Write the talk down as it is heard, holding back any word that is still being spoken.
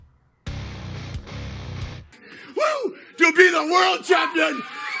be the world champion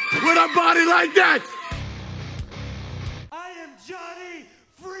with a body like that? I am Johnny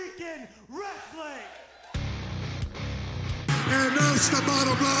freaking Wrestling. And that's the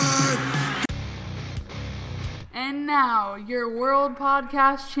bottom line. And now, your World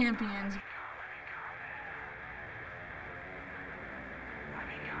Podcast Champions.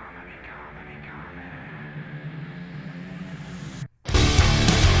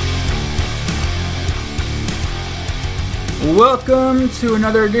 Welcome to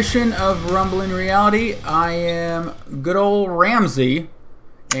another edition of Rumbling Reality. I am good old Ramsey,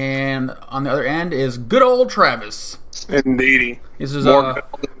 and on the other end is good old Travis. Indeedy. This is a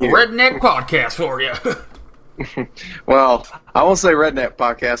redneck podcast for you. Well, I won't say redneck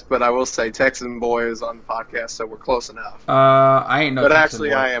podcast, but I will say Texan boy is on the podcast, so we're close enough. I ain't no. But Texan actually,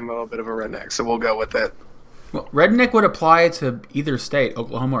 boy. I am a little bit of a redneck, so we'll go with it. Well, redneck would apply to either state,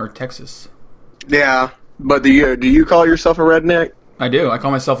 Oklahoma or Texas. Yeah, but do you call yourself a redneck? I do. I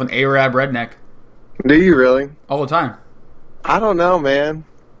call myself an Arab redneck Do you really? all the time. I don't know, man.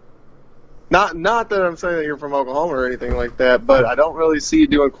 Not that I'm saying that you're from Oklahoma or anything like that, but I don't really see you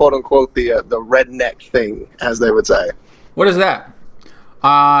doing quote unquote the redneck thing, as they would say. What is that?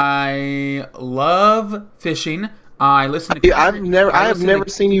 I love fishing. I listen to. I have never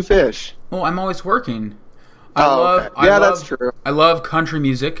seen you fish. Oh, I'm always working. Okay. That's true. I love country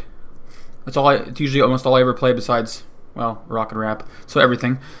music. It's usually almost all I ever play besides, well, rock and rap. So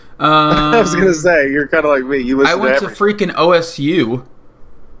everything. I was gonna say you're kind of like me. You listen. I went to freaking OSU.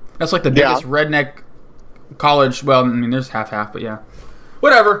 That's like the biggest redneck college. Well, I mean, there's half, but yeah,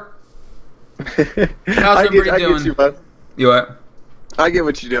 whatever. How's everybody doing? Get you, bud. You what? I get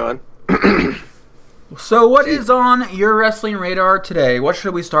what you're doing. So, what is on your wrestling radar today? What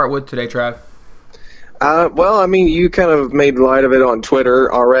should we start with today, Trav? Well, I mean, you kind of made light of it on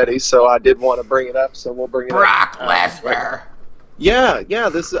Twitter already, so I did want to bring it up, so we'll bring it Brock up. Lesnar. Yeah.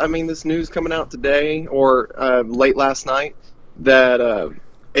 This news coming out today or late last night that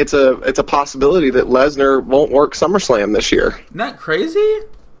it's a possibility that Lesnar won't work SummerSlam this year. Isn't that crazy?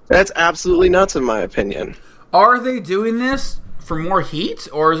 That's absolutely nuts, in my opinion. Are they doing this for more heat,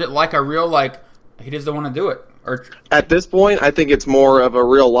 or is it like a real, he doesn't want to do it? Or at this point, I think it's more of a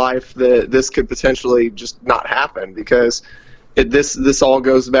real life that this could potentially just not happen because this all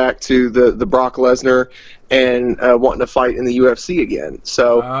goes back to the Brock Lesnar and wanting to fight in the UFC again.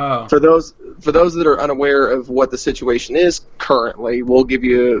 So for those that are unaware of what the situation is currently, we'll give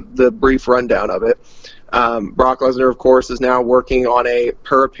you the brief rundown of it. Brock Lesnar, of course, is now working on a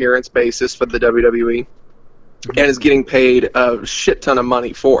per appearance basis for the WWE and is getting paid a shit ton of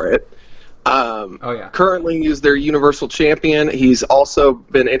money for it. Currently is their Universal Champion. He's also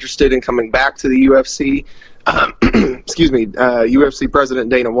been interested in coming back to the UFC. UFC President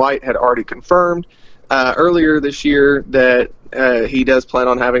Dana White had already confirmed earlier this year that he does plan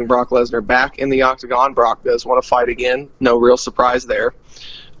on having Brock Lesnar back in the Octagon. Brock does want to fight again. No real surprise there.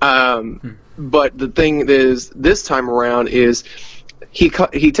 But the thing is, this time around is he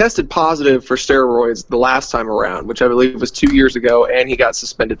tested positive for steroids the last time around, which I believe was 2 years ago, and he got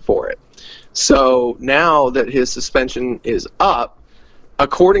suspended for it. So now that his suspension is up,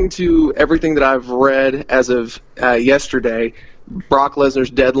 according to everything that I've read as of yesterday, Brock Lesnar's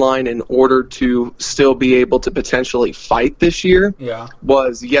deadline in order to still be able to potentially fight this year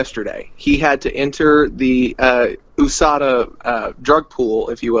was yesterday. He had to enter the USADA drug pool,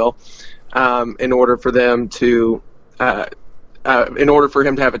 if you will, in order for them to in order for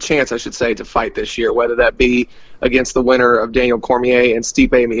him to have a chance, I should say, to fight this year, whether that be against the winner of Daniel Cormier and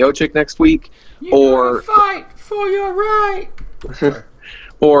Stipe Miocic next week, or fight for your right,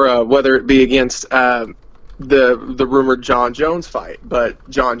 or whether it be against the rumored John Jones fight. But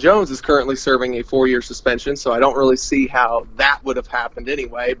John Jones is currently serving a 4-year suspension, so I don't really see how that would have happened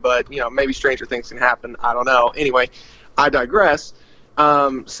anyway. But maybe stranger things can happen. I don't know. Anyway, I digress.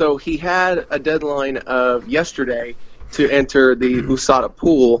 So he had a deadline of yesterday to enter the USADA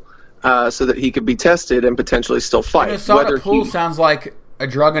pool so that he could be tested and potentially still fight. The USADA pool sounds like a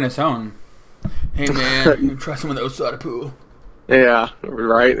drug in its own. Hey man, try some of the USADA pool. Yeah,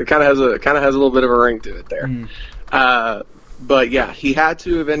 right. It kind of has a little bit of a ring to it there. But yeah, he had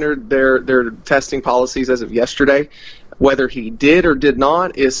to have entered their testing policies as of yesterday. Whether he did or did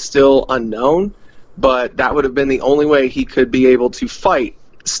not is still unknown. But that would have been the only way he could be able to fight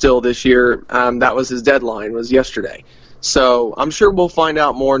still this year. That was his deadline, was yesterday. So I'm sure we'll find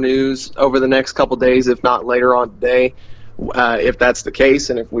out more news over the next couple days, if not later on today, if that's the case,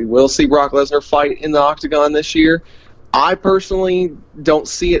 and if we will see Brock Lesnar fight in the Octagon this year. I personally don't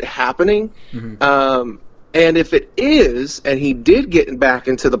see it happening. And if it is, and he did get back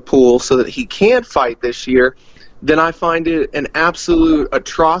into the pool so that he can fight this year, then I find it an absolute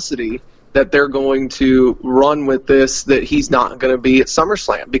atrocity that they're going to run with this, that he's not going to be at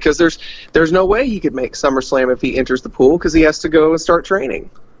SummerSlam, because there's no way he could make SummerSlam if he enters the pool, because he has to go and start training.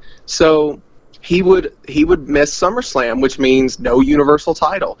 So he would miss SummerSlam, which means no Universal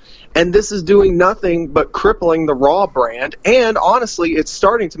title. And this is doing nothing but crippling the Raw brand, and honestly, it's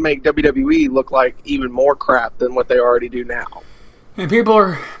starting to make WWE look like even more crap than what they already do now. And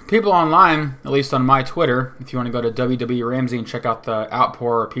people online, at least on my Twitter, if you want to go to WWE Ramsey and check out the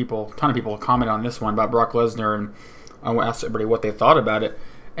outpour of people, a ton of people comment on this one about Brock Lesnar, and I asked everybody what they thought about it.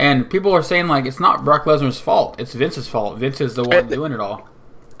 And people are saying, like, it's not Brock Lesnar's fault, it's Vince's fault. Vince is the one doing it all.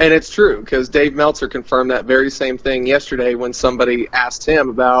 And it's true, because Dave Meltzer confirmed that very same thing yesterday when somebody asked him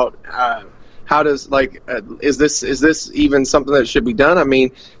about how does, like, is this even something that should be done? I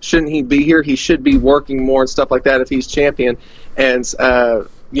mean, shouldn't he be here? He should be working more and stuff like that if he's champion. And,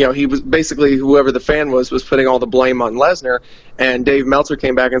 he was basically, whoever the fan was putting all the blame on Lesnar. And Dave Meltzer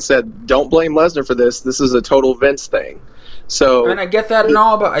came back and said, don't blame Lesnar for this. This is a total Vince thing. So, and I get that and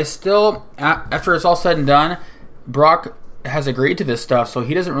all, but I still, after it's all said and done, Brock has agreed to this stuff, so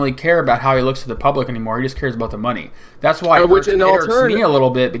he doesn't really care about how he looks to the public anymore. He just cares about the money. That's why it hurts me a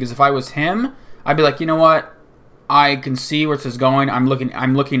little bit, because if I was him, I'd be like, you know what? I can see where this is going. I'm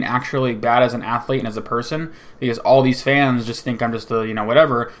looking actually bad as an athlete and as a person, because all these fans just think I'm just a,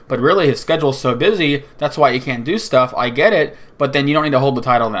 whatever. But really, his schedule's so busy, that's why he can't do stuff. I get it, but then you don't need to hold the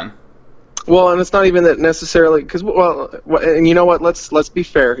title then. Well, and it's not even that necessarily, because, and you know what, let's be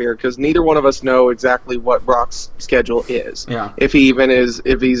fair here, because neither one of us know exactly what Brock's schedule is. Yeah. If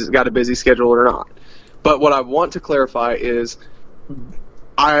he's got a busy schedule or not. But what I want to clarify is,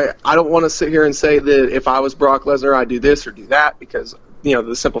 I don't want to sit here and say that if I was Brock Lesnar, I'd do this or do that, because,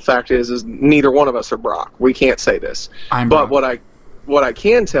 the simple fact is neither one of us are Brock. We can't say this. But what I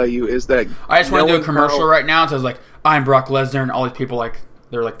can tell you is that I just want to do a commercial right now. So it's like, I'm Brock Lesnar, and all these people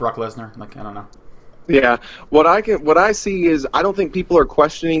they're like Brock Lesnar. Like, I don't know. Yeah, what I see is, I don't think people are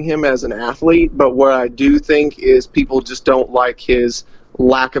questioning him as an athlete, but what I do think is people just don't like his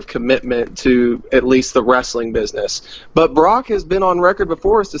lack of commitment to at least the wrestling business. But Brock has been on record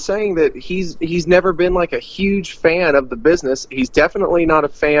before as to saying that he's never been like a huge fan of the business. He's definitely not a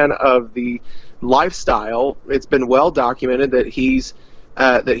fan of the lifestyle. It's been well documented that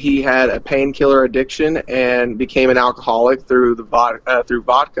he had a painkiller addiction and became an alcoholic through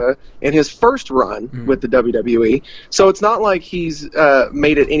vodka in his first run with the WWE. So it's not like he's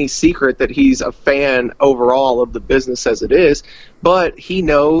made it any secret that he's a fan overall of the business as it is, but he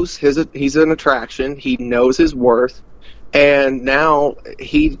knows he's an attraction. He knows his worth, and now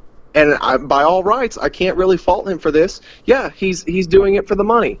by all rights, I can't really fault him for this. Yeah, he's doing it for the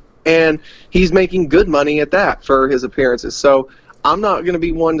money, and he's making good money at that for his appearances. So I'm not going to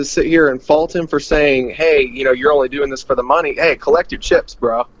be one to sit here and fault him for saying, hey, you're only doing this for the money. Hey, collect your chips,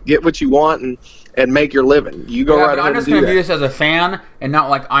 bro. Get what you want and make your living. You go right ahead and do that. I'm just going to do this as a fan and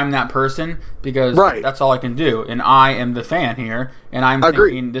not like I'm that person, because that's all I can do. And I am the fan here, and I'm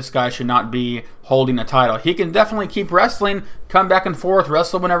thinking this guy should not be holding a title. He can definitely keep wrestling, come back and forth,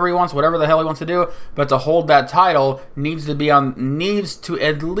 wrestle whenever he wants, whatever the hell he wants to do, but to hold that title needs to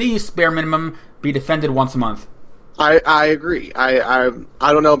at least, bare minimum, be defended once a month. I agree. I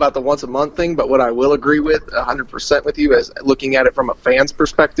don't know about the once a month thing, but what I will agree with 100% with you is looking at it from a fan's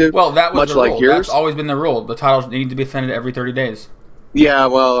perspective. Well, that was much the like rule. yours. That's always been the rule. The titles need to be defended every 30 days. Yeah,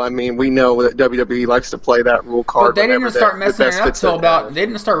 well, I mean, we know that WWE likes to play that rule card. But they didn't start messing it up till about. They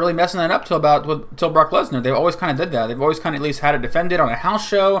didn't start really messing it up till Brock Lesnar. They always kind of did that. They've always kind of at least had it defended on a house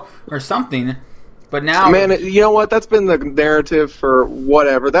show or something. But now, man, you know what? That's been the narrative for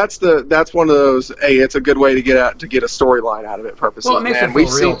whatever. That's one of those. Hey, it's a good way to get a storyline out of it. Purposely. Well, it makes it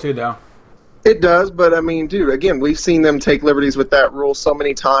feel real too, though. It does, but I mean, dude, again, we've seen them take liberties with that rule so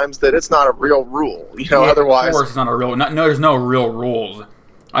many times that it's not a real rule. Otherwise, of course, it's not a real. No, there's no real rules.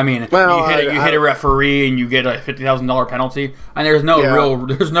 I mean, you hit a referee and you get a $50,000 penalty, and there's no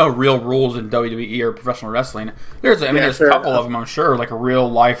real rules in WWE or professional wrestling. There's a couple of them, I'm sure, like a real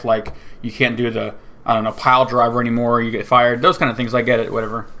life, like you can't do the pile driver anymore, you get fired, those kind of things. I get it,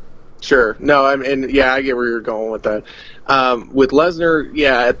 whatever. Sure. No, I get where you're going with that. With Lesnar,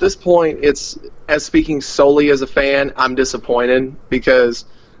 at this point, it's as speaking solely as a fan, I'm disappointed because.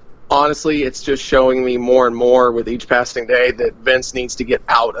 Honestly, it's just showing me more and more with each passing day that Vince needs to get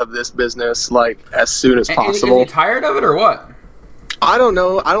out of this business as soon as possible. Is he tired of it or what? I don't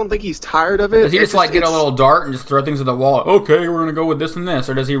know. I don't think he's tired of it. Does he just get a little dart and just throw things at the wall? Okay, we're going to go with this and this.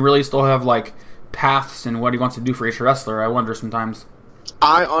 Or does he really still have paths and what he wants to do for each wrestler? I wonder sometimes.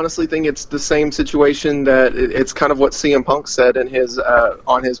 I honestly think it's the same situation that it's kind of what CM Punk said in his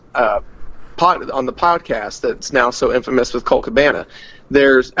on his podcast that's now so infamous with Colt Cabana.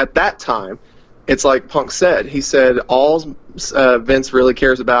 There's at that time, it's like Punk said. He said all Vince really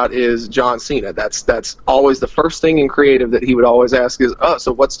cares about is John Cena. That's always the first thing in creative that he would always ask is, oh,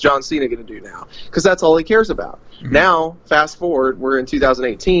 so what's John Cena going to do now? Because that's all he cares about. Mm-hmm. Now, fast forward, we're in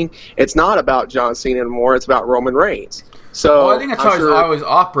 2018. It's not about John Cena anymore. It's about Roman Reigns. So I think that's how it's always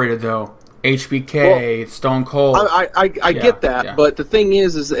operated, though. HBK, Stone Cold. I get that, but the thing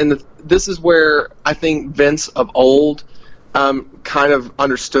is this is where I think Vince of old kind of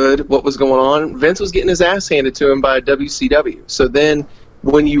understood what was going on. Vince was getting his ass handed to him by WCW. So then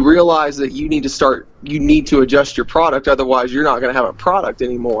when you realize that you need to adjust your product, otherwise you're not going to have a product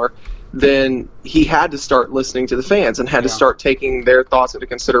anymore, then he had to start listening to the fans and had to start taking their thoughts into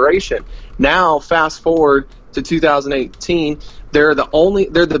consideration. Now, fast forward to 2018, they're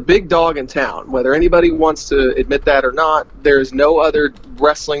the big dog in town. Whether anybody wants to admit that or not, there's no other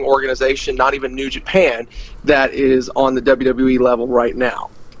wrestling organization, not even New Japan, that is on the WWE level right now,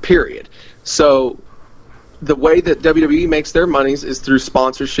 period. So the way that WWE makes their monies is through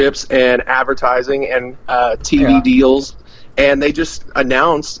sponsorships and advertising and TV deals. And they just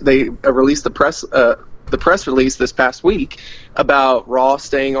announced, they released the press release this past week about Raw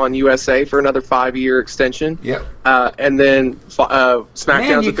staying on USA for another 5-year extension. Yep. And then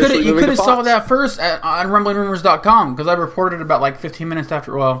SmackDown's officially moving to Fox. You could have saw that first on RumblingRumors.com because I reported about like 15 minutes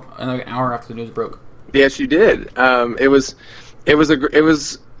after, an hour after the news broke. Yes, you did. It was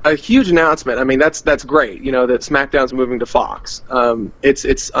a huge announcement. I mean, that's great. You know that SmackDown's moving to Fox.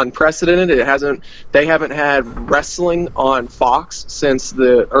 It's unprecedented. They haven't had wrestling on Fox since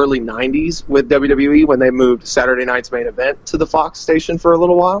the early '90s with WWE when they moved Saturday Night's Main Event to the Fox station for a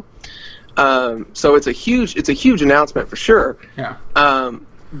little while. So it's a huge announcement for sure. Yeah.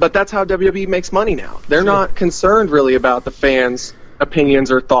 But that's how WWE makes money now. They're not concerned really about the fans'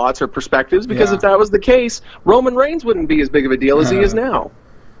 opinions or thoughts or perspectives because if that was the case, Roman Reigns wouldn't be as big of a deal as he is now.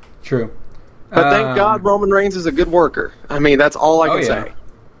 True. But thank God Roman Reigns is a good worker. I mean, that's all I can say.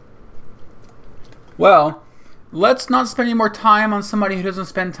 Well, let's not spend any more time on somebody who doesn't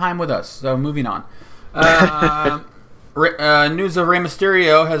spend time with us. So, moving on. News of Rey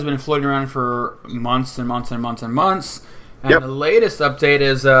Mysterio has been floating around for months and months and months and months. And the latest update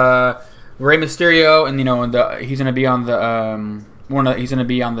is Rey Mysterio, and he's going to be on the he's going to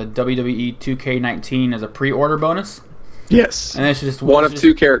be on the WWE 2K19 as a pre-order bonus. Yes, and it's just one of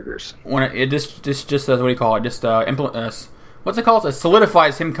two characters. Just what do you call it? Just what's it called? It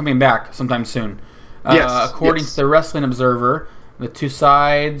solidifies him coming back sometime soon. According to the Wrestling Observer, the two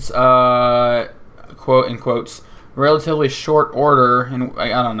sides, quote in quotes, relatively short order, and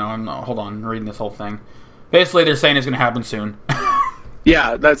I don't know. Hold on, I'm reading this whole thing. Basically, they're saying it's going to happen soon.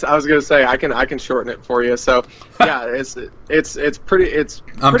 Yeah, I was gonna say I can shorten it for you. So yeah, it's pretty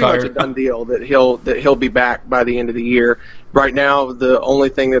much a done deal that he'll be back by the end of the year. Right now, the only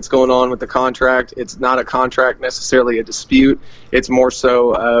thing that's going on with the contract, it's not a contract necessarily a dispute. It's more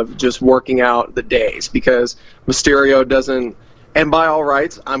so of just working out the days because Mysterio doesn't. And by all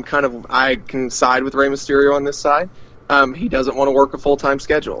rights, I can side with Rey Mysterio on this side. He doesn't want to work a full-time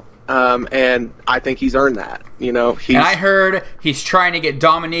schedule. And I think he's earned that. And I heard he's trying to get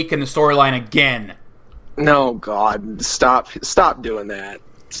Dominique in the storyline again. No, God, stop doing that.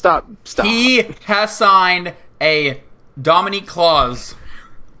 Stop. He has signed a Dominique clause.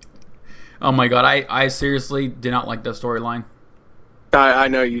 Oh my God, I seriously did not like that storyline. I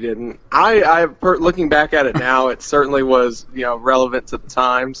know you didn't. Looking back at it now, it certainly was relevant to the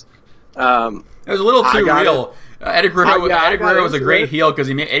times. It was a little too real. Eddie Guerrero was a great heel because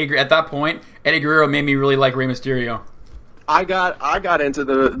at that point Eddie Guerrero made me really like Rey Mysterio. I got into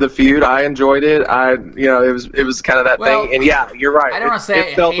the feud. I enjoyed it. It was kind of that thing. And yeah, you're right. I don't want to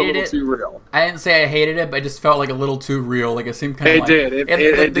say it felt a little too real. I didn't say I hated it, but it just felt like a little too real. Like it seemed kind of. It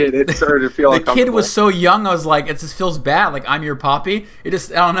did. It started to feel. The kid was so young. I was like, it just feels bad. Like I'm your poppy. I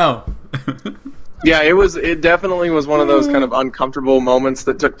don't know. Yeah, it definitely was one of those kind of uncomfortable moments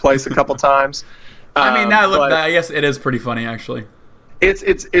that took place a couple times. I mean, now look back, I guess it is pretty funny, actually.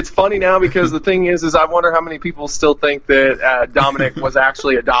 It's funny now because the thing is I wonder how many people still think that Dominic was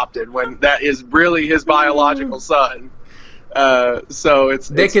actually adopted when that is really his biological son. So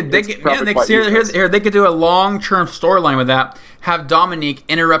they could do a long-term storyline with that. Have Dominic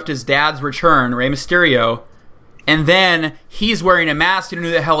interrupt his dad's return, Rey Mysterio, and then he's wearing a mask. You don't know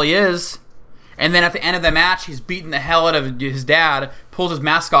who the hell he is. And then at the end of the match, he's beating the hell out of his dad, pulls his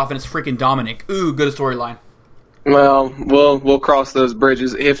mask off, and it's freaking Dominic. Ooh, good storyline. Well, we'll cross those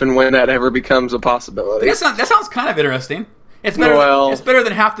bridges if and when that ever becomes a possibility. That sounds kind of interesting. It's better. It's better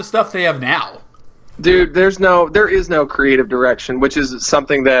than half the stuff they have now. Dude, there is no creative direction, which is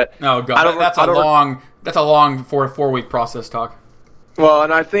something that oh god, that's a long 4-week process talk. Well,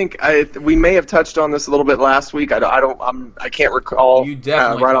 and I think we may have touched on this a little bit last week. I can't recall. You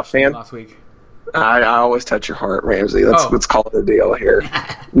definitely right offhand last week. I always touch your heart, Ramsey. Let's call it a deal here.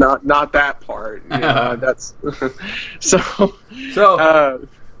 not that part. You know, that's so.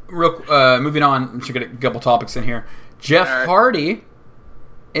 Moving on. I'm just gonna get a couple topics in here. Jeff Hardy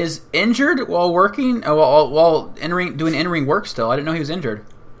is injured while working, while doing in-ring work. Still, I didn't know he was injured.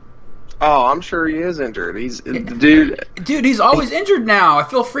 Oh, I'm sure he is injured. Dude, he's always injured now. I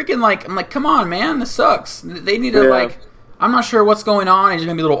feel freaking I'm like, come on, man, this sucks. They need to I'm not sure what's going on. He's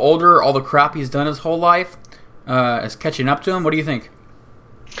gonna be a little older. All the crap he's done his whole life is catching up to him. What do you think?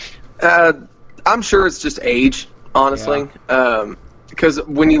 I'm sure it's just age, honestly. Because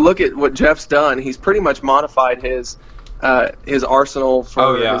when you look at what Jeff's done, he's pretty much modified his arsenal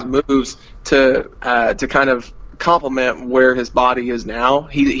for his moves to kind of complement where his body is now.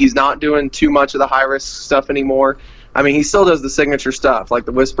 He's not doing too much of the high risk stuff anymore. I mean, he still does the signature stuff like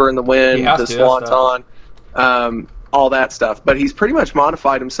the Whisper in the Wind, the Swanton, all that stuff. But he's pretty much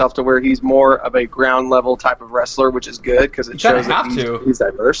modified himself to where he's more of a ground level type of wrestler, which is good because it shows that he's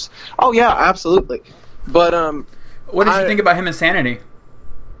diverse. Oh yeah, absolutely. But what did you think about him in Sanity?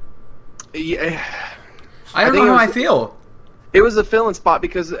 Yeah, I don't know how I feel. It was a fill-in spot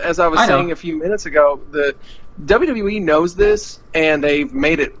because, as I was saying a few minutes ago, the WWE knows this, and they've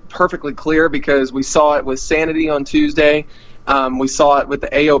made it perfectly clear because we saw it with Sanity on Tuesday. We saw it with the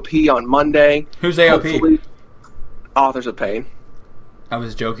AOP on Monday. Who's AOP? Authors of Pain. I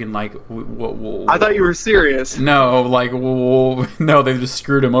was joking, like... I thought you were serious. No, no, they just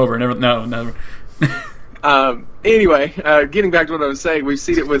screwed him over. Never. Anyway, getting back to what I was saying, we've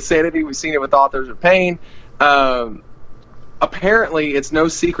seen it with Sanity, we've seen it with Authors of Pain. Apparently, it's no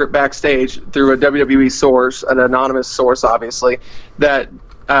secret backstage through a WWE source, an anonymous source, obviously, that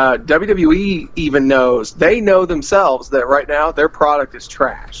WWE even knows. They know themselves that right now their product is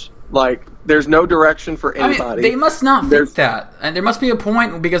trash. Like, there's no direction for anybody. I mean, they must not think that. And there must be a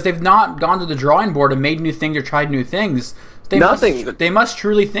point, because they've not gone to the drawing board and made new things or tried new things. They must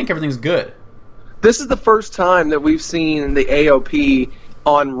truly think everything's good. This is the first time that we've seen the AOP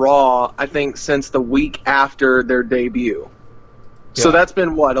on Raw, I think, since the week after their debut. Yeah. So that's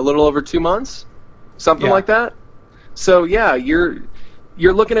been, what, a little over 2 months? Something like that? So, yeah, you're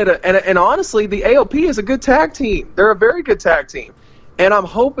looking at and honestly, the AOP is a good tag team. They're a very good tag team. And I'm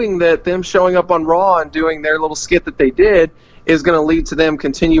hoping that them showing up on Raw and doing their little skit that they did is going to lead to them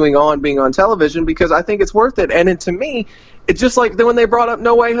continuing on being on television, because I think it's worth it. And to me, it's just like when they brought up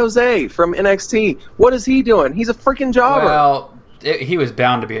No Way Jose from NXT. What is he doing? He's a freaking jobber. Well, he was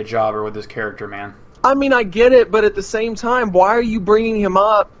bound to be a jobber with his character, man. I mean, I get it, but at the same time, why are you bringing him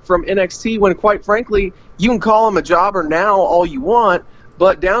up from NXT when, quite frankly, you can call him a jobber now all you want,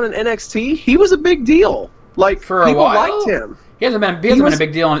 but down in NXT, he was a big deal. Like, for people a while, liked him. He hasn't been a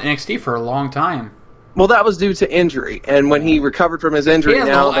big deal in NXT for a long time. Well, that was due to injury, and when he recovered from his injury,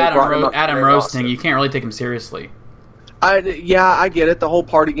 now they brought him up. Adam Rose thing, you can't really take him seriously. I get it. The whole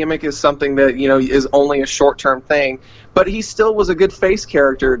party gimmick is something that, is only a short-term thing. But he still was a good face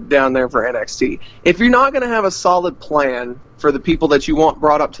character down there for NXT. If you're not going to have a solid plan for the people that you want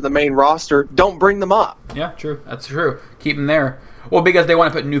brought up to the main roster, don't bring them up. Yeah, true. That's true. Keep them there. Well, because they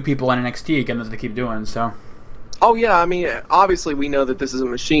want to put new people in NXT again, as they keep doing, so... Oh, yeah, I mean, obviously we know that this is a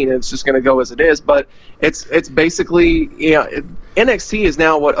machine and it's just going to go as it is, but it's basically, NXT is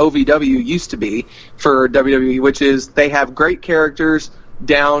now what OVW used to be for WWE, which is they have great characters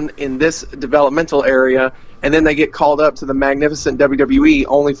down in this developmental area, and then they get called up to the magnificent WWE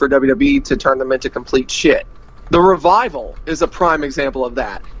only for WWE to turn them into complete shit. The Revival is a prime example of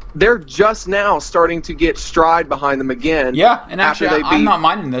that. They're just now starting to get stride behind them again. Yeah, and actually, I'm not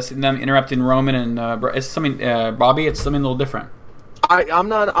minding this and them interrupting Roman and it's something Bobby. It's something a little different. I'm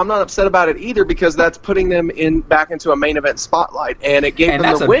not upset about it either, because that's putting them back into a main event spotlight, and it gave them the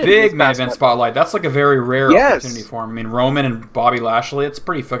win. And that's a big main event spotlight. That's like a very rare opportunity for them. I mean, Roman and Bobby Lashley. It's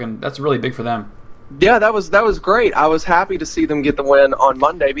pretty that's really big for them. Yeah, that was great. I was happy to see them get the win on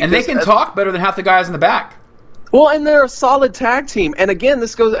Monday, because and they can talk better than half the guys in the back. Well, and they're a solid tag team. And again,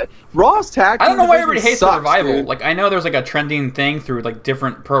 this goes... Raw's tag team... I don't know why everybody hates the Revival. Dude. Like, I know there's like a trending thing through like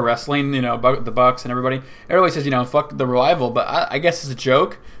different pro wrestling, the Bucks and everybody. Everybody says, fuck the Revival, but I guess it's a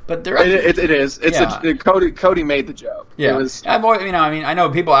joke. But they're actually... It is. Cody made the joke. Yeah. I know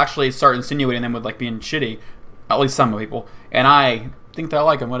people actually start insinuating them with like being shitty. At least some people. And I think that I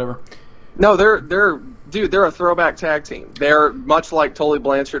like them, whatever. No, they're a throwback tag team. They're much like Tully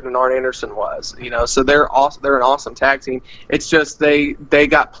Blanchard and Arn Anderson was, so they're awesome. They're an awesome tag team. It's just they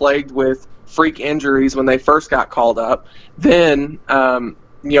got plagued with freak injuries when they first got called up. Then,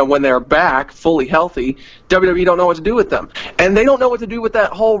 when they're back fully healthy, WWE don't know what to do with them. And they don't know what to do with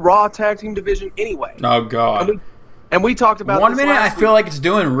that whole Raw tag team division anyway. Oh, God. And we talked about one minute I feel like it's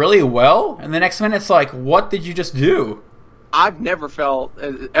doing really well, and the next minute it's like, what did you just do? I've never felt,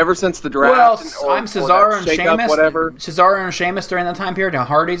 ever since the draft. Well, I'm Cesaro and Sheamus. Whatever. Cesaro and Sheamus during that time period, now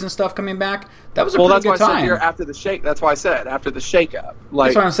Hardys and stuff coming back. That was a pretty good time. After the shake. That's why I said after the shakeup.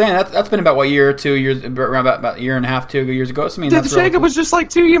 That's what I'm saying. That's been about, what, year or 2 years, around about a year and a half, 2 years ago. So, I mean, the shakeup was just like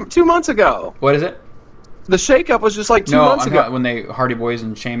 2 months ago. What is it? The shakeup was just like 2 months ago. When they Hardy Boys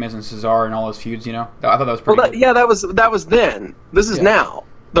and Sheamus and Cesaro and all those feuds, I thought that was pretty. Well, that was then. This is now.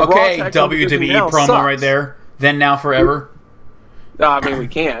 The okay, WWE promo sucks. Right there. Then, now, forever. I mean, we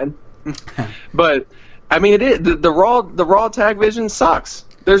can, but I mean, it is the Raw tag division sucks.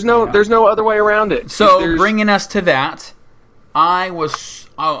 There's no other way around it. So bringing us to that, I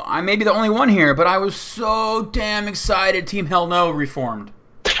may be the only one here, but I was so damn excited. Team Hell No reformed.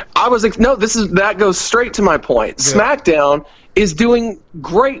 That goes straight to my point. Good. SmackDown is doing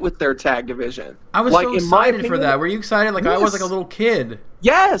great with their tag division. I was so excited for that. Were you excited? Like, yes. I was like a little kid.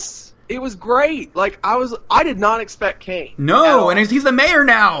 Yes. It was great. Like, I did not expect Kane. No, and he's the mayor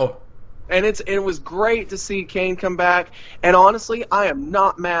now. And it was great to see Kane come back. And honestly, I am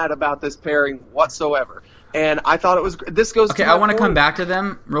not mad about this pairing whatsoever. And I thought it was. This goes. Okay, I want to come back to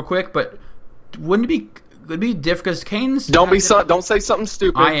them real quick, but wouldn't it be different because Kane's. Don't say something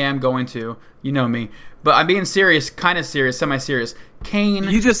stupid. I am going to. You know me. But I'm being serious, kind of serious, semi-serious. Kane.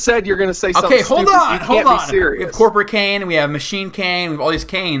 You just said you're going to say something stupid. Okay, hold on. Be serious. We have Corporate Kane, we have Machine Kane, we have all these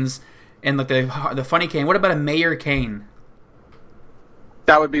Kanes. And like the funny Kane. What about a Mayor Kane?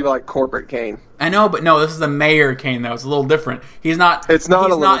 That would be like Corporate Kane. I know, but no, this is the Mayor Kane though. It's a little different. He's not. It's not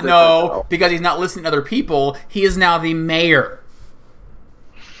he's a little not, different. No, because he's not listening to other people. He is now the mayor.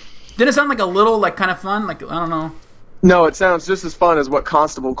 Didn't it sound like a little like kind of fun? Like, I don't know. No, it sounds just as fun as what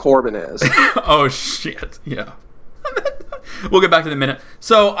Constable Corbin is. Oh shit! Yeah. We'll get back to the minute.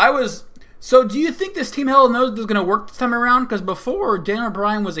 So do you think this Team Hell No is going to work this time around? Because before, Daniel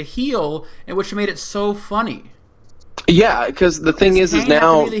Bryan was a heel, which made it so funny. Yeah, because the thing is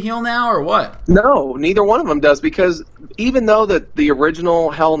now... Have to be the heel now, or what? No, neither one of them does, because even though the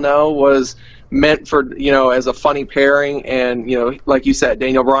original Hell No was meant for, as a funny pairing, and, like you said,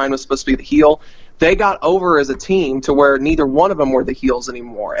 Daniel Bryan was supposed to be the heel, they got over as a team to where neither one of them were the heels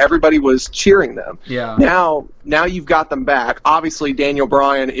anymore. Everybody was cheering them. Yeah. Now you've got them back. Obviously, Daniel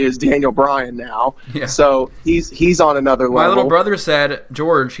Bryan is Daniel Bryan now. Yeah. So he's on another level. My little brother said,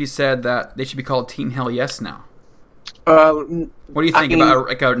 George, he said that they should be called Team Hell Yes now. What do you think about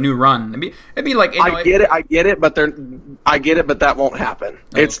like a new run? It'd be like I get it, but that won't happen.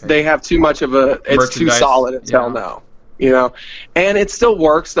 They have too much of it's too solid. It's Hell No. And it still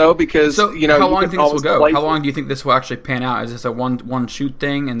works though because how long do you think this will go? How long do you think this will actually pan out? Is this a one shoot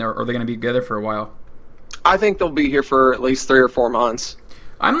thing, and are they going to be together for a while? I think they'll be here for at least 3 or 4 months.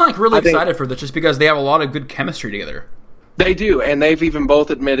 I'm like really excited for this just because they have a lot of good chemistry together. They do, and they've even both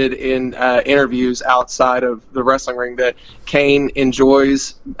admitted in interviews outside of the wrestling ring that Kane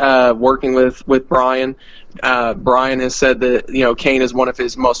enjoys working with Bryan. Bryan has said that Kane is one of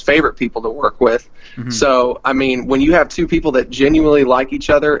his most favorite people to work with. Mm-hmm. So, I mean, when you have two people that genuinely like each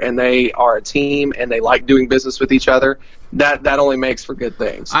other and they are a team and they like doing business with each other, that only makes for good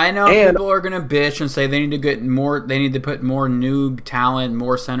things. I know people are going to bitch and say they need to get more. They need to put more new talent,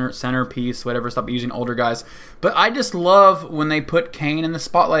 more centerpiece, whatever. Stop using older guys. But I just love when they put Kane in the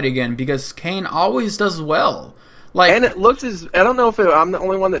spotlight again because Kane always does well. And it looks I don't know if I'm the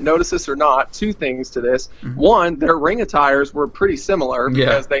only one that noticed this or not. 2 things to this. Mm-hmm. One, their ring attires were pretty similar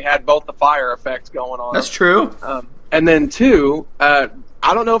because they had both the fire effect going on. That's true. And then 2,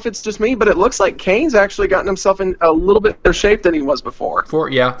 I don't know if it's just me, but it looks like Kane's actually gotten himself in a little bit better shape than he was before.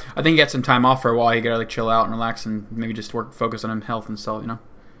 I think he got some time off for a while. He got to chill out and relax and maybe just focus on his health and stuff,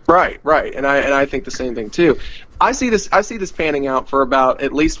 Right, and I think the same thing too. I see this panning out for about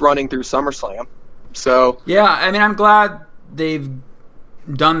at least running through SummerSlam. So yeah, I mean, I'm glad they've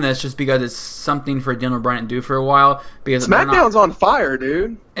done this just because it's something for Daniel Bryan to do for a while. Because SmackDown's on fire,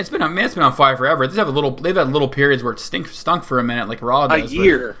 dude. It's been on fire forever. They've had little periods where it stunk for a minute, like Raw does. A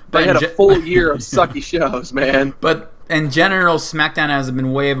year. They had a full year of sucky shows, man. But in general, SmackDown has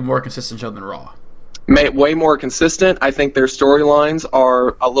been way more consistent show than Raw. Way more consistent. I think their storylines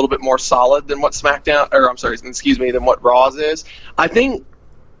are a little bit more solid than what than what Raw's is.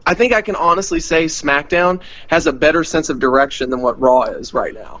 I think I can honestly say SmackDown has a better sense of direction than what Raw is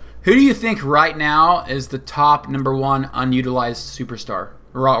right now. Who do you think right now is the top number 1 unutilized superstar,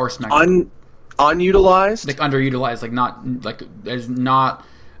 Raw or SmackDown? Unutilized? Like underutilized, like not like there's not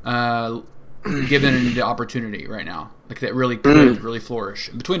given the opportunity right now. Like that really could really flourish.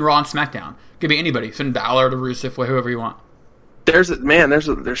 Between Raw and SmackDown. Could be anybody. Finn Balor to Rusev, whoever you want. There's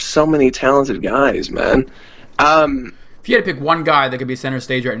so many talented guys, man. If you had to pick one guy that could be center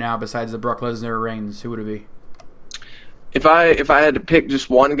stage right now besides the Brock Lesnar or Reigns, who would it be? If I had to pick just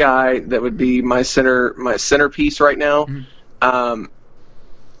one guy that would be my centerpiece right now,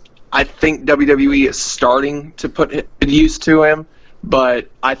 I think WWE is starting to put use to him, but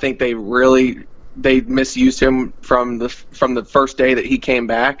I think they misused him from the first day that he came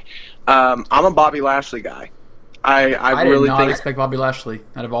back. I'm a Bobby Lashley guy. I really did not expect Bobby Lashley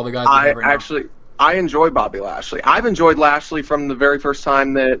out of all the guys we have right now. I enjoy Bobby Lashley. I've enjoyed Lashley from the very first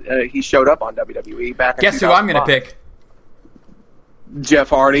time that he showed up on WWE back in 2005. Guess who I'm going to pick? Jeff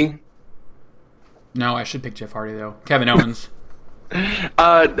Hardy. No, I should pick Jeff Hardy, though. Kevin Owens.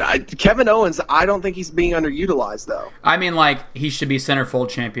 Kevin Owens, I don't think he's being underutilized, though. I mean, like, he should be centerfold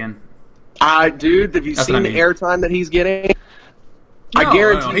champion. Dude, have you seen the airtime that he's getting? No, I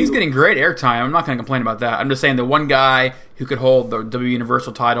guarantee you. He's getting great airtime. I'm not going to complain about that. I'm just saying the one guy who could hold the WWE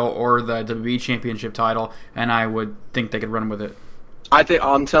Universal title or the WWE Championship title, and I would think they could run with it.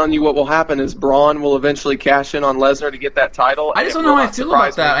 I'm telling you what will happen is Braun will eventually cash in on Lesnar to get that title. I just don't know how I feel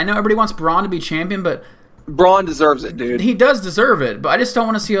about that. I know everybody wants Braun to be champion, but Braun deserves it, dude. He does deserve it, but I just don't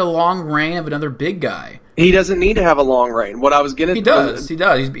want to see a long reign of another big guy. He doesn't need to have a long reign. What I was getting, he does. He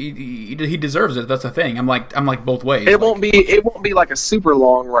deserves it. That's the thing. I'm like both ways. It won't be like a super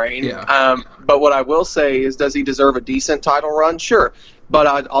long reign. Yeah. But what I will say is, does he deserve a decent title run? Sure. But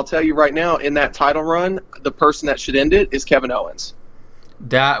I'll tell you right now, in that title run, the person that should end it is Kevin Owens.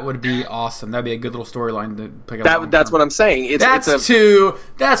 That would be awesome. That'd be a good little storyline to pick up. That's what I'm saying. That's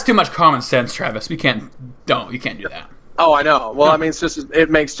too much common sense, Travis. You can't do that. Oh, I know. Well, I mean, it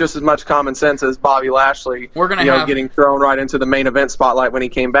makes just as much common sense as Bobby Lashley. We're gonna getting thrown right into the main event spotlight when he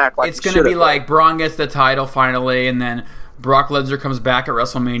came back. It's gonna be like Braun gets the title finally, and then Brock Lesnar comes back at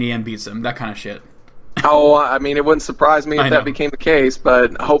WrestleMania and beats him. That kind of shit. Oh, I mean, it wouldn't surprise me if that became the case,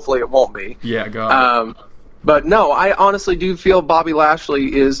 but hopefully it won't be. Yeah, go ahead. But no, I honestly do feel Bobby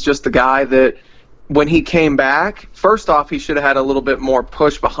Lashley is just the guy that when he came back, first off, he should have had a little bit more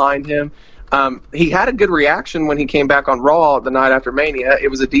push behind him. He had a good reaction when he came back on Raw the night after Mania. It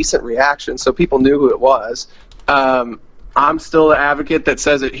was a decent reaction, so people knew who it was. I'm still the advocate that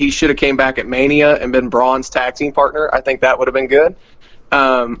says that he should have came back at Mania and been Braun's tag team partner. I think that would have been good.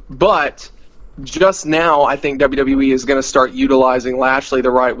 But just now, I think WWE is going to start utilizing Lashley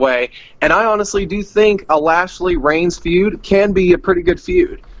the right way. And I honestly do think a Lashley-Reigns feud can be a pretty good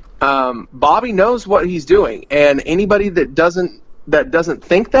feud. Bobby knows what he's doing, and anybody that doesn't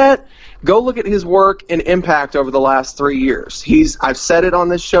think that, go look at his work and Impact over the last 3 years. I've said it on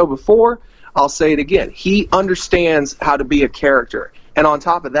this show before. I'll say it again. He understands how to be a character. And on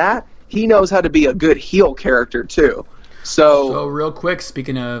top of that, he knows how to be a good heel character, too. So real quick,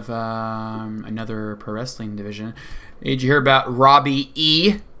 speaking of another pro wrestling division, did you hear about Robbie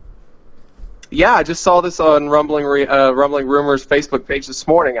E? Yeah, I just saw this on Rumbling Rumors Facebook page this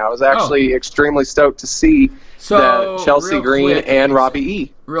morning. I was actually extremely stoked to see that Chelsea Green and Robbie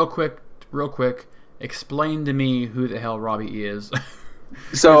E. Real quick, explain to me who the hell Robbie E is.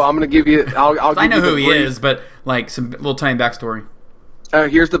 So I'm going to give you. I know who he is, but like some little tiny backstory.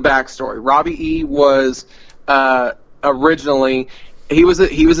 Here's the backstory. Robbie E was originally he was a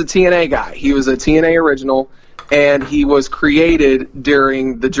TNA guy. He was a TNA original, and he was created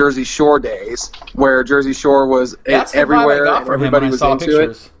during the Jersey Shore days, where Jersey Shore was everywhere and everybody was into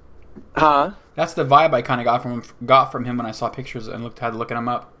it. Huh? That's the vibe I kind of got from him when I saw pictures and had to look him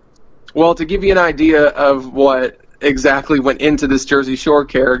up. Well, to give you an idea of what exactly went into this Jersey Shore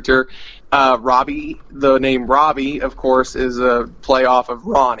character, Robbie, the name Robbie, of course, is a play off of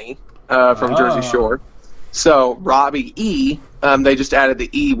Ronnie from Jersey Shore. So Robbie E, they just added the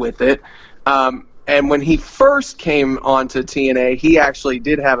E with it. And when he first came onto TNA, he actually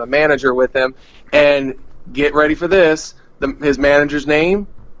did have a manager with him. And get ready for this, his manager's name,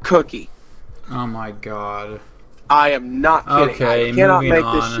 Cookie. Oh, my God. I am not kidding. Okay, I cannot make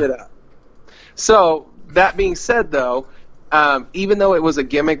this shit up. So, that being said, though, even though it was a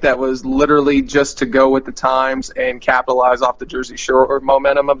gimmick that was literally just to go with the times and capitalize off the Jersey Shore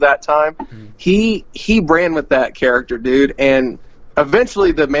momentum of that time, he ran with that character, dude. And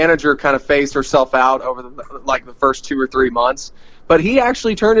eventually the manager kind of phased herself out over the first 2 or 3 months. But he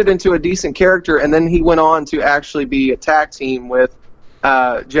actually turned it into a decent character, and then he went on to actually be a tag team with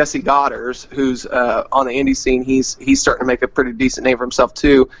Jesse Goddard, who's on the indie scene. He's starting to make a pretty decent name for himself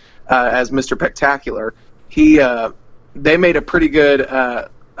too, as Mr. Spectacular. They made a pretty good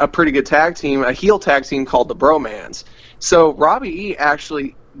tag team, a heel tag team called the Bromans. So Robbie E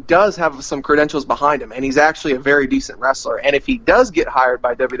actually does have some credentials behind him, and he's actually a very decent wrestler. And if he does get hired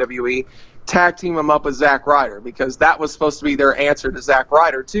by WWE, tag team him up with Zack Ryder, because that was supposed to be their answer to Zack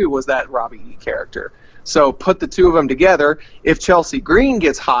Ryder too, was that Robbie E character. So put the two of them together. If Chelsea Green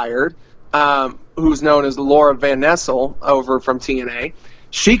gets hired, who's known as Laura Van Nessel over from TNA,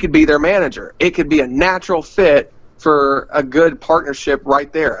 she could be their manager. It could be a natural fit for a good partnership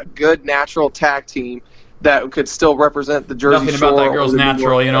right there, a good natural tag team that could still represent the Jersey Nothing Shore. Nothing about that girl's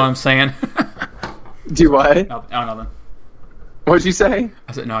natural, you know what I'm saying? Do what? No, nothing. What'd you say?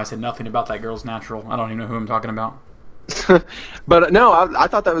 I said nothing about that girl's natural. I don't even know who I'm talking about. But no, I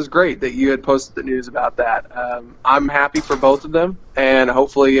thought that was great that you had posted the news about that. I'm happy for both of them, and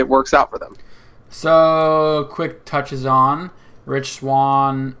hopefully it works out for them. So, quick touches on Rich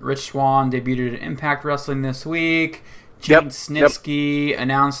Swann debuted at Impact Wrestling this week. Gene Snitsky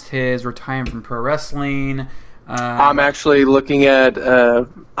announced his retirement from pro wrestling. I'm actually looking at.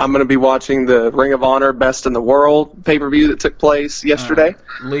 I'm going to be watching the Ring of Honor Best in the World pay-per-view that took place yesterday.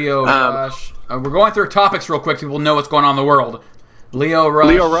 Lio Rush. We're going through topics real quick so people know what's going on in the world. Lio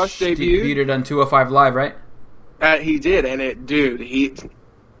Rush debuted on 205 Live, right? He did, and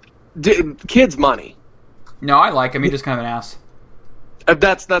kid's money. No, I like him. He's just kind of an ass.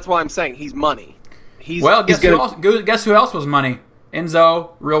 That's why I'm saying he's money. Guess who else was money?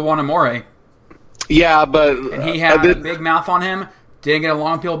 Enzo Real One Amore. Yeah, but and he had a big mouth on him. Didn't get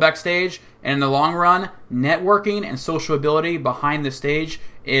along with people backstage, and in the long run, networking and social ability behind the stage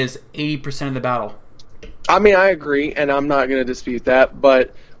is 80% of the battle. I mean, I agree, and I'm not going to dispute that.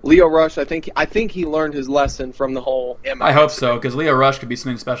 But Lio Rush, I think he learned his lesson from the whole MI. I hope so, because Lio Rush could be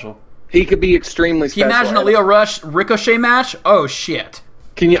something special. He could be extremely special. Can you imagine a Lio Rush Ricochet match? Oh shit!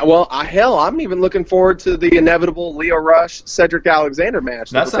 Can you? Well, hell, I'm even looking forward to the inevitable Lio Rush Cedric Alexander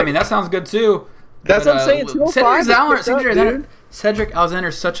match. That sounds good too. That's what I'm saying. Cedric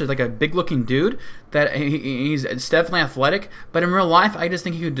Alexander's such a big-looking dude that he's definitely athletic, but in real life, I just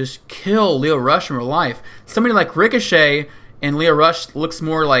think he could just kill Lio Rush in real life. Somebody like Ricochet and Lio Rush looks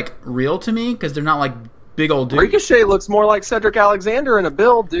more like real to me because they're not like big old dudes. Ricochet looks more like Cedric Alexander in a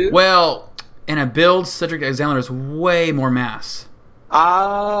build, dude. Well, in a build, Cedric Alexander is way more mass.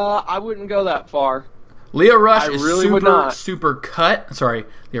 I wouldn't go that far. Lio Rush is super cut. Sorry,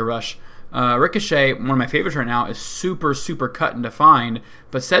 Lio Rush. Ricochet, one of my favorites right now, is super, super cut and defined.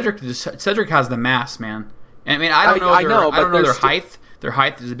 But Cedric has the mass, man. And I mean, I don't know their height. Their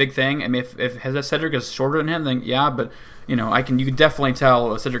height is a big thing. I mean, if Cedric is shorter than him, then yeah. But you can definitely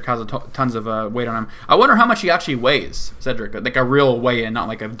tell Cedric has tons of weight on him. I wonder how much he actually weighs, Cedric, like a real weigh-in, not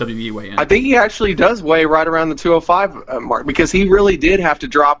like a WWE weigh-in. I think he actually does weigh right around the 205 mark because he really did have to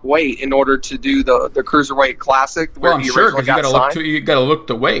drop weight in order to do the Cruiserweight Classic. Well, I'm sure because you got to look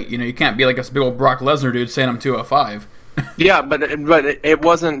the weight. You can't be like a big old Brock Lesnar dude saying I'm 205. Yeah, but it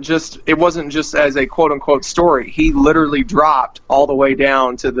wasn't just as a quote unquote story. He literally dropped all the way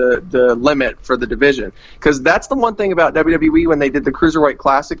down to the limit for the division, because that's the one thing about WWE when they did the Cruiserweight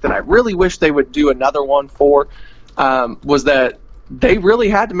Classic that I really wish they would do another one for, was that they really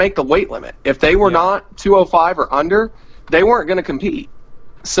had to make the weight limit. If they were not 205 or under, they weren't going to compete.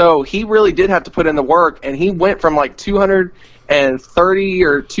 So he really did have to put in the work, and he went from like 230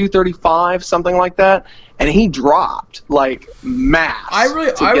 or 235, something like that, and he dropped like mass. I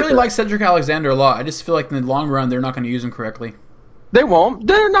really like Cedric Alexander a lot. I just feel like in the long run they're not going to use him correctly. They won't.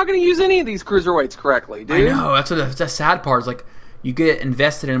 They're not going to use any of these cruiserweights correctly, dude. I know. That's the sad part. Is like you get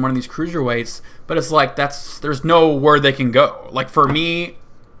invested in one of these cruiserweights, but it's like there's nowhere they can go. Like for me,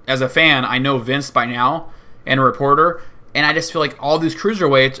 as a fan, I know Vince by now and a reporter, and I just feel like all these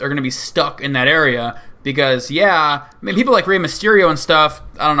cruiserweights are going to be stuck in that area because people like Rey Mysterio and stuff.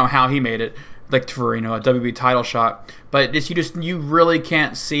 I don't know how he made it. Like for a WWE title shot, but you really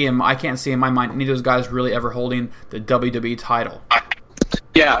can't see him. I can't see in my mind any of those guys really ever holding the WWE title.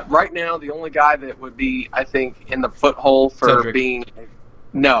 Yeah, right now the only guy that would be, I think, in the foothole for Cedric. being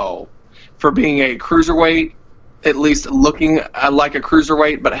a cruiserweight, at least looking like a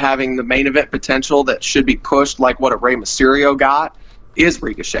cruiserweight, but having the main event potential that should be pushed like what a Rey Mysterio got, is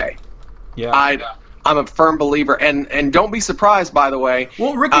Ricochet. Yeah. I'm a firm believer, and don't be surprised, by the way.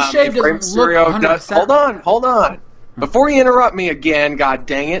 Well, Ricochet doesn't look 100%. Hold on. Before you interrupt me again, god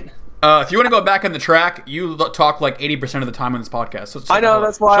dang it. If you want to go back on the track, you talk like 80% of the time on this podcast. So I know,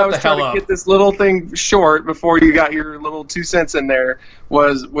 that's why I was trying to get this little thing short before you got your little 2 cents in there,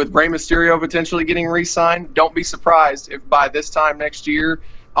 was with Rey Mysterio potentially getting re-signed. Don't be surprised if by this time next year,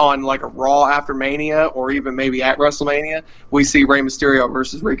 on like a Raw after Mania, or even maybe at WrestleMania, we see Rey Mysterio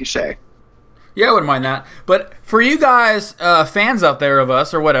versus Ricochet. Yeah, I wouldn't mind that. But for you guys, fans out there of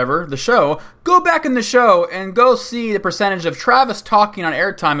us or whatever, the show, go back in the show and go see the percentage of Travis talking on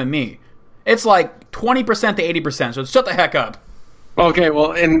airtime and me. It's like 20% to 80%, so shut the heck up. Okay,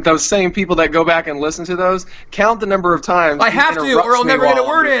 well, and those same people that go back and listen to those, count the number of times I have to, or I'll never get a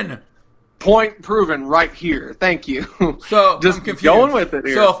word in. Point proven right here. Thank you. So just I'm confused. Going with it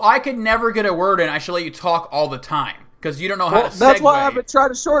here. So if I could never get a word in, I should let you talk all the time because you don't know how to segue. That's why I've been trying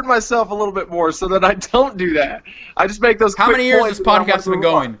to shorten myself a little bit more so that I don't do that. I just make those. How many years this podcast has been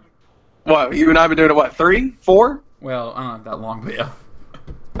going? What, you and I have been doing it? What, 3, 4? Well, I don't know that long, but yeah.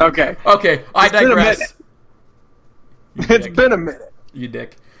 Okay. Okay, I digress. It's been a minute. You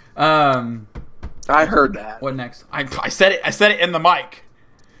dick. I heard that. What next? I said it. I said it in the mic.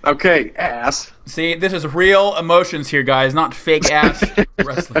 Okay, ass. See, this is real emotions here, guys, not fake ass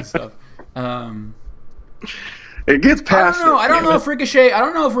wrestling stuff. It gets past. I don't know if Ricochet. I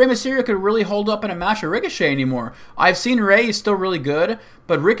don't know if Rey Mysterio could really hold up in a match with Ricochet anymore. I've seen Rey is still really good,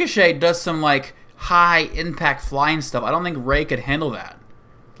 but Ricochet does some like high impact flying stuff. I don't think Rey could handle that.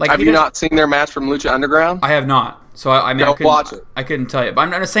 Like, have you not seen their match from Lucha Underground? I have not. So I mean, watch it. I couldn't tell you. But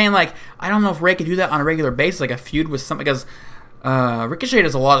I'm just saying, like, I don't know if Rey could do that on a regular basis, like a feud with something, because Ricochet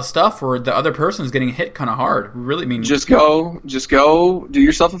does a lot of stuff where the other person is getting hit kind of hard. Really, mean, just go, do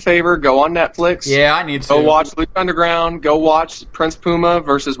yourself a favor, go on Netflix. Yeah, I need to. Go watch Lucha Underground. Go watch Prince Puma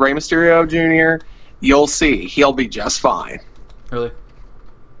versus Rey Mysterio Jr. You'll see, he'll be just fine. Really?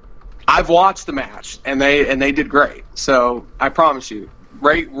 I've watched the match, and they did great. So I promise you,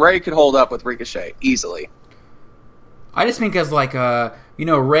 Rey could hold up with Ricochet easily. I just think because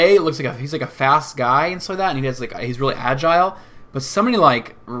Rey looks like he's like a fast guy and stuff like that, and he's really agile. But somebody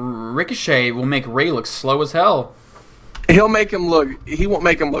like Ricochet will make Rey look slow as hell. He won't make him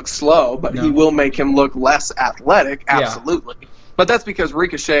look slow, but he will make him look less athletic. Absolutely. Yeah. But that's because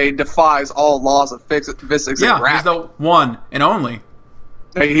Ricochet defies all laws of physics and gravity. He's the one and only.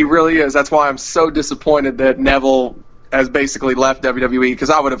 He really is. That's why I'm so disappointed that Neville has basically left WWE, because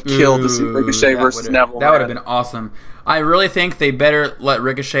I would have killed to see Ricochet versus Neville. That would have been awesome. I really think they better let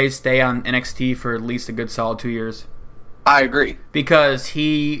Ricochet stay on NXT for at least a good solid 2 years. I agree. Because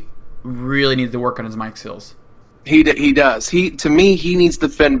he really needs to work on his mic skills. He does. To me, he needs the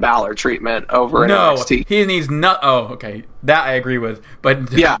Finn Balor treatment over in NXT. No, he needs okay. That I agree with.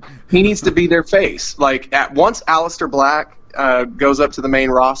 But yeah, he needs to be their face. Like, once Aleister Black goes up to the main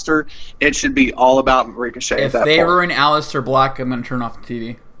roster, it should be all about Ricochet. If they ruin Aleister Black, I'm going to turn off the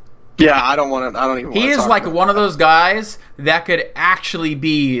TV. Yeah, I don't even want to. He is like one of those guys that could actually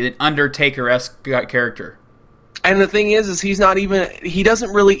be an Undertaker-esque character. And the thing is he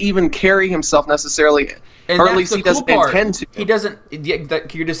doesn't really even carry himself necessarily, or at least he doesn't intend to. He doesn't.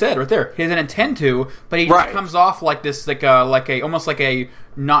 Like you just said right there, he doesn't intend to, but he just comes off like this, almost like a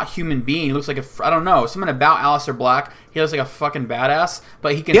not human being. He looks like I don't know, something about Aleister Black. He looks like a fucking badass,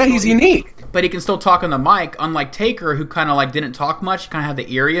 but he can. Yeah, he's unique. But he can still talk on the mic, unlike Taker, who kind of like didn't talk much. He kind of had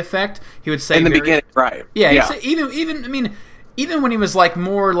the eerie effect. He would say in the beginning, right? Yeah. Even when he was like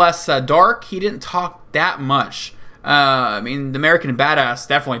more or less dark, he didn't talk that much. The American Badass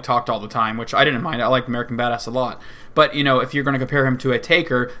definitely talked all the time, which I didn't mind. I liked American Badass a lot. But, if you're going to compare him to a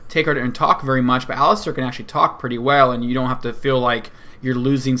Taker didn't talk very much, but Aleister can actually talk pretty well, and you don't have to feel like you're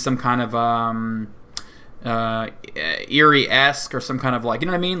losing some kind of eerie-esque or some kind of like, you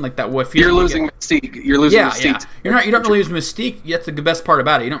know what I mean? Like that. You're losing mystique. You're losing mystique. Yeah. You don't really lose mystique. That's the best part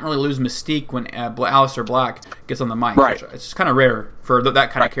about it. You don't really lose mystique when Aleister Black gets on the mic. Right. It's just kind of rare for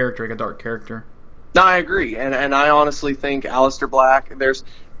that kind of character, like a dark character. No, I agree, and I honestly think Aleister Black. There's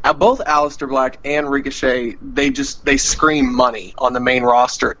both Aleister Black and Ricochet. They scream money on the main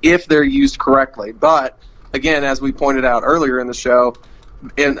roster if they're used correctly. But again, as we pointed out earlier in the show,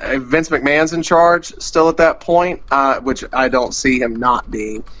 Vince McMahon's in charge still at that point, which I don't see him not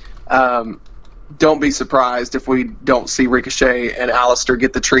being. Don't be surprised if we don't see Ricochet and Aleister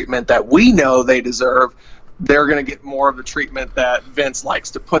get the treatment that we know they deserve. They're going to get more of the treatment that Vince likes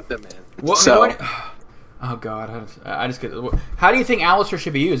to put them in. Oh God, I just get. How do you think Aleister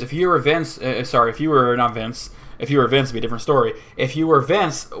should be used? If you were Vince, if you were Vince, it'd be a different story. If you were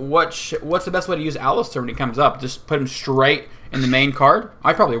Vince, what's the best way to use Aleister when he comes up? Just put him straight in the main card?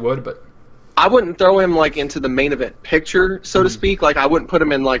 I probably would, but I wouldn't throw him like into the main event picture, so to speak. Like I wouldn't put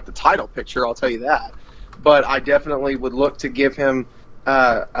him in like the title picture. I'll tell you that. But I definitely would look to give him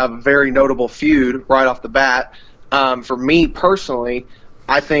a very notable feud right off the bat. For me personally,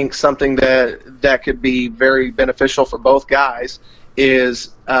 I think something that could be very beneficial for both guys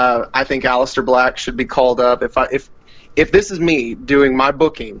is I think Aleister Black should be called up. if this is me doing my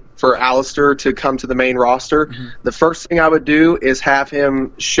booking for Alistair to come to the main roster, the first thing I would do is have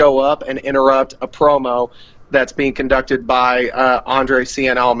him show up and interrupt a promo that's being conducted by Andre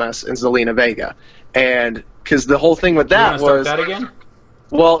Cien Almas and Zelina Vega. And because the whole thing with that was... that again?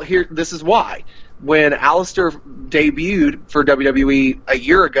 Well, this is why. When Alistair debuted for WWE a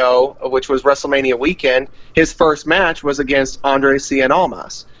year ago, which was WrestleMania weekend, his first match was against Andre Cien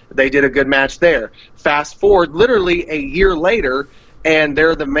Almas. They did a good match there. Fast forward literally a year later, and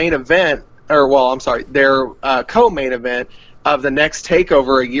they're the main event, they're co-main event of the next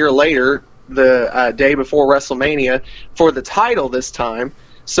TakeOver a year later, the day before WrestleMania, for the title this time.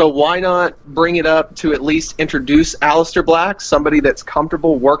 So why not bring it up to at least introduce Aleister Black, somebody that's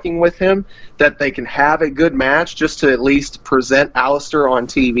comfortable working with him, that they can have a good match just to at least present Aleister on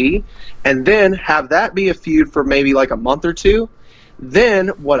TV, and then have that be a feud for maybe like a month or two. Then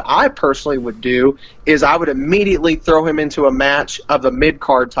what I personally would do is I would immediately throw him into a match of the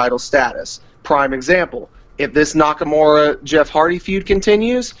mid-card title status. Prime example, if this Nakamura-Jeff Hardy feud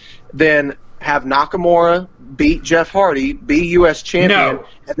continues, then have Nakamura beat Jeff Hardy, be U.S. champion,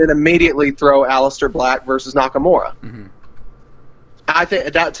 and then immediately throw Aleister Black versus Nakamura. I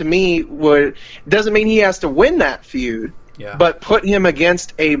think that, to me, doesn't mean he has to win that feud, but put him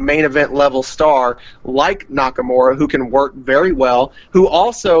against a main event level star like Nakamura, who can work very well, who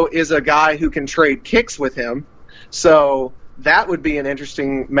also is a guy who can trade kicks with him. So that would be an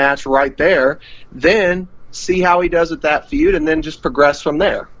interesting match right there. Then see how he does with that feud, and then just progress from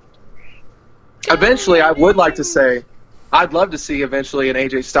there. Eventually, I would like to say, I'd love to see eventually an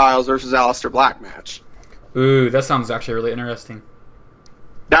AJ Styles versus Aleister Black match. Ooh, that sounds actually really interesting.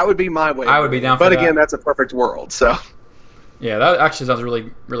 That would be my way. I would be down for that. But again, that's a perfect world, so. Yeah, that actually sounds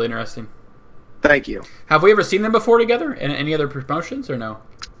really, really interesting. Thank you. Have we ever seen them before together in any other promotions or no?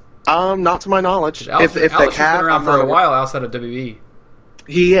 Not to my knowledge. If they have, been around for a while outside of WWE.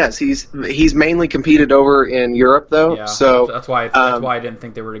 He is. He's mainly competed over in Europe, though. Yeah, so that's why I didn't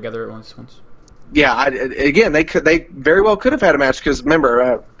think they were together at once. Yeah, again, they very well could have had a match because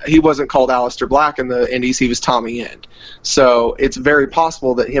remember, he wasn't called Aleister Black in the Indies; he was Tommy End. So it's very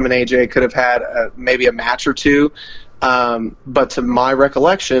possible that him and AJ could have had maybe a match or two. But to my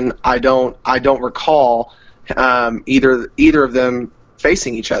recollection, I don't recall either of them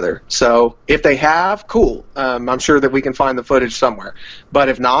facing each other. So if they have, cool. I'm sure that we can find the footage somewhere. But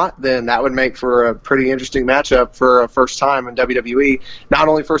if not, then that would make for a pretty interesting matchup for a first time in WWE. Not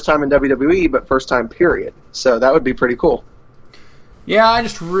only first time in WWE, but first time period. So that would be pretty cool. Yeah, I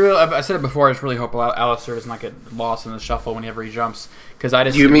said it before, I just really hope Aleister does not get lost in the shuffle whenever he jumps. Because I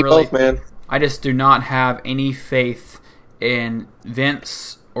just both, man. I just do not have any faith in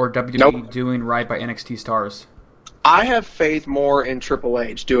Vince or WWE doing right by NXT stars. I have faith more in Triple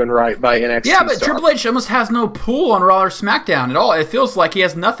H doing right by NXT. Yeah, but Triple H almost has no pull on Raw or SmackDown at all. It feels like he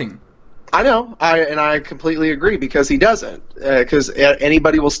has nothing. I know, I completely agree because he doesn't. Because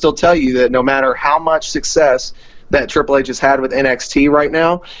anybody will still tell you that no matter how much success that Triple H has had with NXT right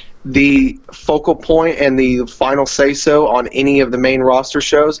now, the focal point and the final say-so on any of the main roster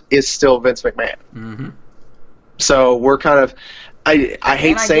shows is still Vince McMahon. Mm-hmm. So we're kind of... I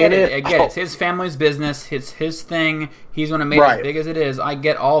hate saying it. I get it. It's his family's business. It's his thing. He's going to make it as big as it is. I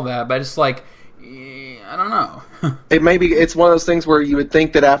get all that, but it's like, I don't know. It's one of those things where you would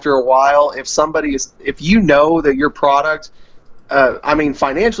think that after a while, if you know that your product,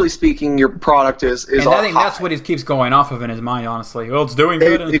 financially speaking, your product is and I think that's what he keeps going off of in his mind, honestly. Well, it's doing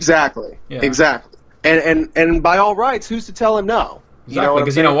good. Exactly. Yeah. Exactly. And by all rights, who's to tell him no? Exactly.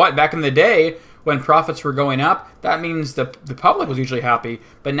 Because you know what? Back in the day, when profits were going up, that means the public was usually happy.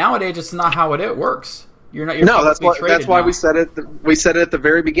 But nowadays, it's not how it works. That's why we said it. We said it at the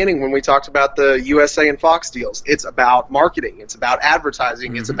very beginning when we talked about the USA and Fox deals. It's about marketing. It's about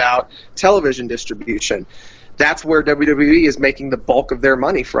advertising. Mm-hmm. It's about television distribution. That's where WWE is making the bulk of their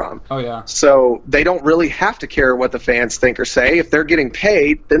money from. Oh yeah. So they don't really have to care what the fans think or say. If they're getting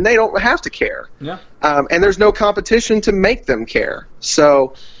paid, then they don't have to care. Yeah. And there's no competition to make them care.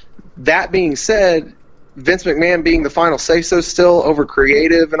 So. That being said, Vince McMahon being the final say-so still over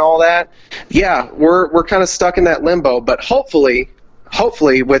creative and all that, yeah, we're kind of stuck in that limbo. But hopefully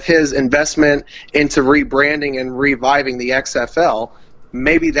with his investment into rebranding and reviving the XFL,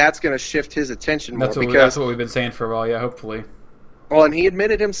 maybe that's going to shift his attention more. That's what we've been saying for a while, yeah, hopefully. Well, and he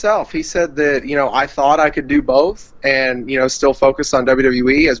admitted himself. He said that, I thought I could do both and, still focus on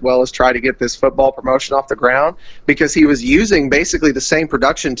WWE as well as try to get this football promotion off the ground because he was using basically the same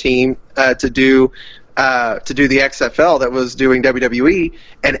production team to do to do the XFL that was doing WWE,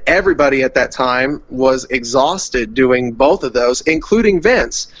 and everybody at that time was exhausted doing both of those, including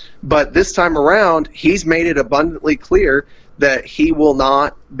Vince. But this time around, he's made it abundantly clear that he will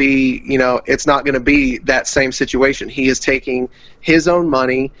not be, it's not going to be that same situation. He is taking his own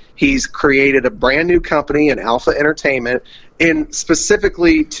money. He's created a brand new company in Alpha Entertainment, and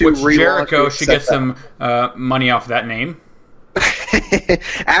specifically to relaunch Jericho should get some money off that name.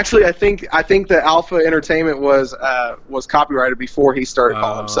 Actually, I think the Alpha Entertainment was copyrighted before he started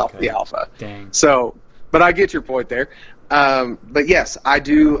calling himself the Alpha. Dang. So, but I get your point there. But yes, I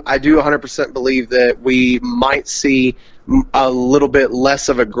do 100% believe that we might see a little bit less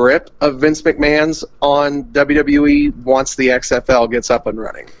of a grip of Vince McMahon's on WWE once the XFL gets up and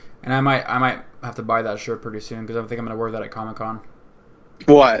running. And I might have to buy that shirt pretty soon because I think I'm going to wear that at Comic-Con.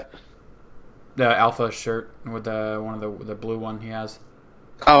 What? The Alpha shirt with the blue one he has.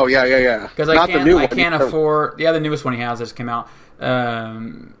 Oh yeah. Because I can't afford. Yeah, the newest one he has just came out.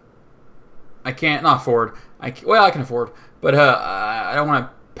 I can't not afford. I can afford, but I don't want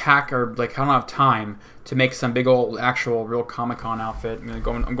to pack or I don't have time to make some big old actual real Comic-Con outfit. I'm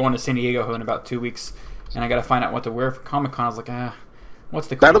going to San Diego in about 2 weeks, and I got to find out what to wear for Comic-Con. I was like, what's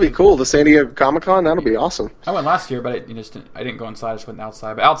the? That'll be cool. The San Diego Comic-Con. That'll be awesome. I went last year, but I didn't go inside. I just went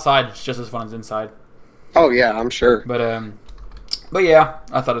outside. But outside, it's just as fun as inside. Oh yeah, I'm sure. But yeah,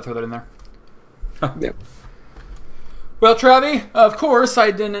 I thought I'd throw that in there. Yep. Well, Travi, of course,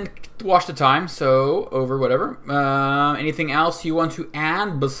 I didn't watch the time, so over whatever. Anything else you want to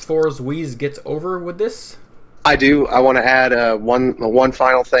add before Weez gets over with this? I do. I want to add one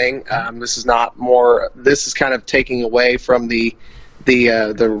final thing. This is kind of taking away from the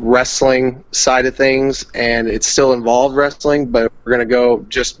wrestling side of things, and it's still involved wrestling, but we're going to go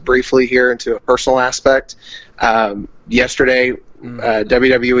just briefly here into a personal aspect. Yesterday,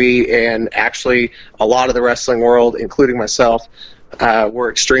 WWE and actually a lot of the wrestling world, including myself, were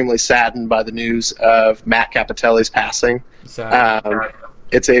extremely saddened by the news of Matt Cappotelli's passing.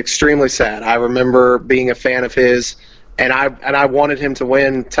 It's extremely sad. I remember being a fan of his, and I wanted him to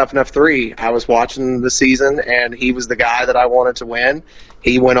win Tough Enough 3. I was watching the season, and he was the guy that I wanted to win.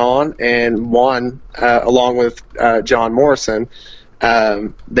 He went on and won, along with John Morrison.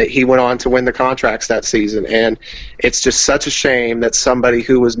 That he went on to win the contracts that season, and it's just such a shame that somebody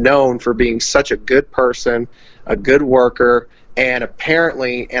who was known for being such a good person, a good worker, and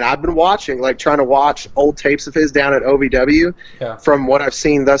apparently, and I've been watching, trying to watch old tapes of his down at OVW. Yeah. From what I've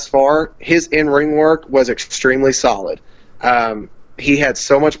seen thus far, his in-ring work was extremely solid. He had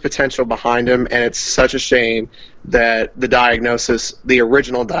so much potential behind him, and it's such a shame that the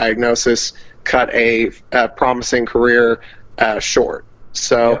original diagnosis, cut a promising career short.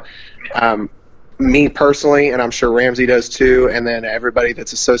 So, me personally, and I'm sure Ramsey does too, and then everybody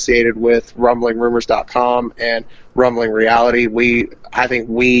that's associated with RumblingRumors.com and Rumbling Reality, I think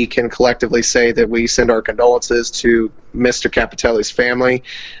we can collectively say that we send our condolences to Mr. Cappotelli's family.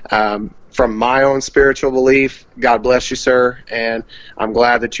 From my own spiritual belief, God bless you, sir, and I'm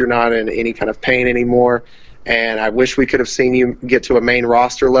glad that you're not in any kind of pain anymore. And I wish we could have seen you get to a main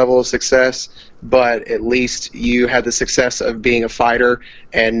roster level of success, but at least you had the success of being a fighter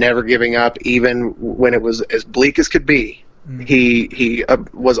and never giving up, even when it was as bleak as could be. Mm-hmm. He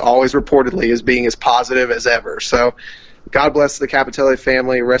was always reportedly as being as positive as ever. So God bless the Cappotelli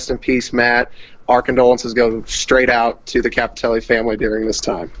family. Rest in peace, Matt. Our condolences go straight out to the Cappotelli family during this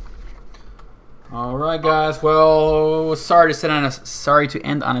time. All right, guys. Well, sorry to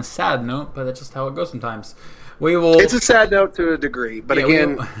end on a sad note, but that's just how it goes sometimes. It's a sad note to a degree, but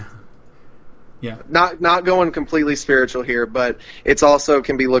again, not going completely spiritual here, but it's also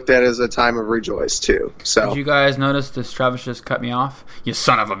can be looked at as a time of rejoice too. So, did you guys notice this? Travis just cut me off. You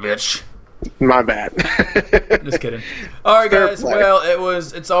son of a bitch. My bad. Just kidding. All right, guys. Well,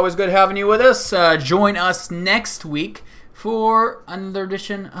 it's always good having you with us. Join us next week for another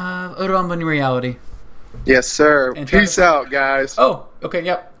edition of Rumbling Reality. Yes, sir. Peace out, guys. Oh, okay,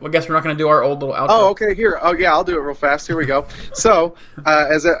 yep. Well, I guess we're not going to do our old little outro. Oh, okay, here. Oh, yeah, I'll do it real fast. Here we go. So,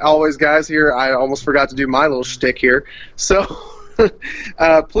 as always, guys, here, I almost forgot to do my little shtick here. So,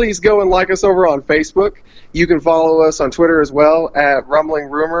 please go and like us over on Facebook. You can follow us on Twitter as well at Rumbling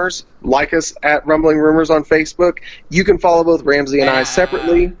Rumors. Like us at Rumbling Rumors on Facebook. You can follow both Ramsey and I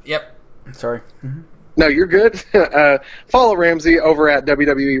separately. Yep. Sorry. Mm-hmm. No, you're good. Follow Ramsey over at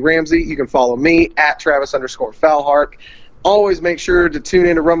WWE Ramsey. You can follow me at Travis_Foulheart. Always make sure to tune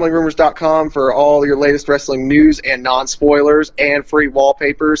in to RumblingRumors.com for all your latest wrestling news and non-spoilers and free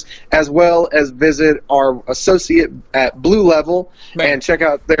wallpapers, as well as visit our associate at Blue Level and check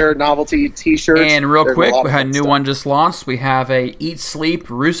out their novelty T-shirts. And real quick, we had a new one just launched. We have a Eat Sleep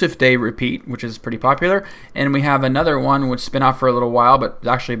Rusev Day repeat, which is pretty popular, and we have another one which has been out for a little while, but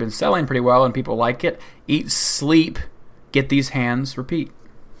actually been selling pretty well, and people like it. Eat Sleep, Get These Hands repeat.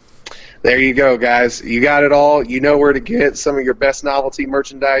 There you go, guys. You got it all. You know where to get some of your best novelty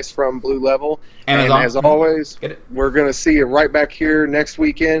merchandise from Blue Level. Amazon. And as always, we're going to see you right back here next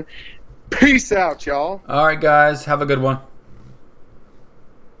weekend. Peace out, y'all. All right, guys. Have a good one.